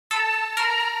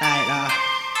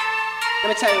Let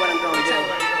me tell you what I'm gonna do.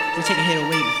 We'll take a hit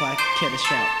away before I kill this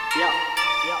track. Yo.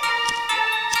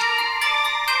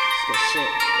 It's good shit.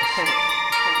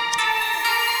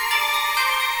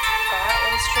 Got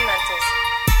instrumentals.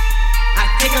 I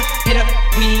take a hit of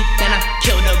weed, then I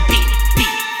kill the beat.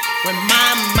 When my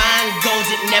mind goes,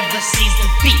 it never sees the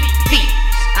feet.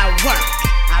 I work,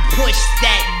 I push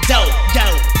that dope.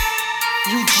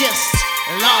 You just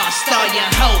lost all your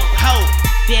hope.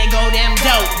 There go them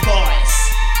dope boys.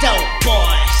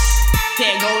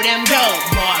 There go them dope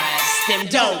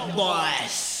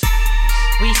boys.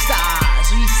 We stars,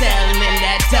 we sellin'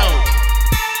 that dope.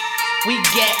 We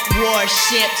get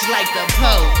warships like the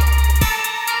Pope.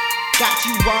 Got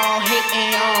you all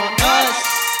hating on us,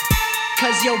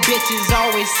 cause your bitch is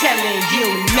always telling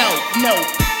you no.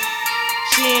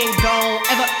 She ain't gon'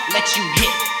 ever let you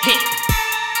hit.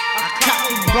 I cop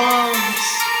the bombs,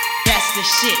 that's the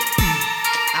shit.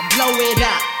 I blow it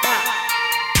up,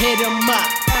 hit 'em up.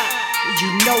 You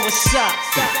know what's up,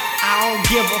 I don't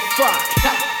give a fuck.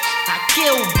 I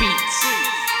kill beats,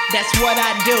 that's what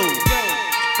I do.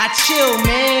 I chill,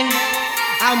 man,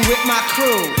 I'm with my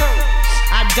crew.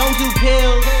 I don't do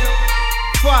pills,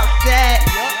 fuck that,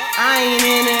 I ain't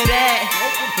into that.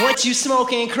 What you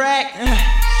smoking, crack?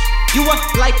 You are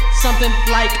like something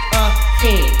like a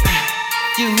fiend.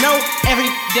 You know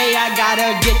every day I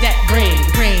gotta get that green.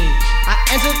 I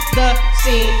enter the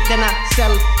scene, then I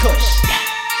sell kush.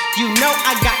 You know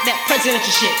I got that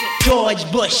presidential shit, George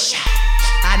Bush.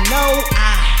 I know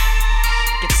I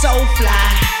get so fly.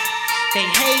 They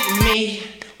hate me,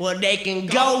 well they can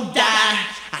go die.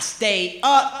 I stay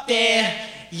up there,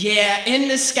 yeah,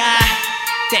 in the sky.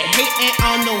 They hating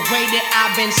on the way that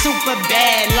I've been super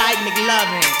bad like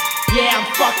McLovin. Yeah, I'm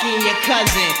fucking your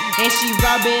cousin, and she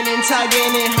rubbing and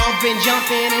tugging and humping,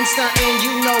 jumping and stunting.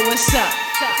 You know what's up.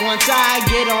 Once I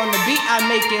get on the beat, I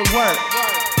make it work.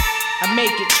 I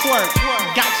make it twerk.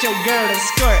 Got your girl to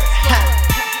squirt.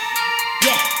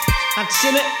 Yeah, I'm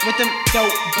chillin' with them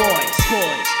dope boys.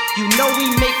 You know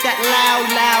we make that loud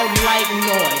like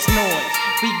noise.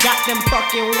 We got them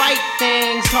fucking white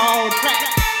things called crack.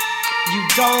 You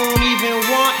don't even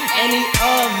want any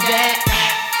of that,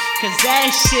 cause that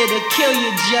shit'll kill you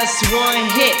just one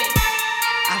hit.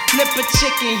 I flip a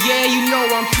chicken, yeah, you know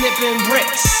I'm flipping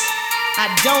bricks. I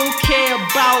don't care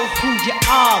about who you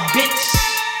are, bitch.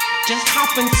 Just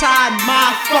hop inside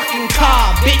my fucking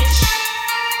car, bitch.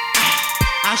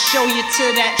 I'll show you to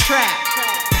that trap.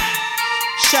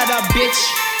 Shut up, bitch,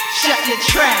 shut your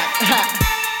trap.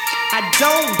 I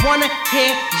don't wanna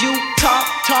hear you talk.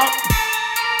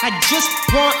 I just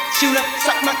want you to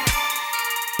suck my...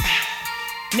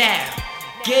 Now,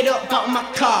 get up out my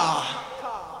car.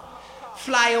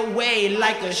 Fly away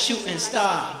like a shooting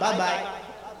star. Bye-bye.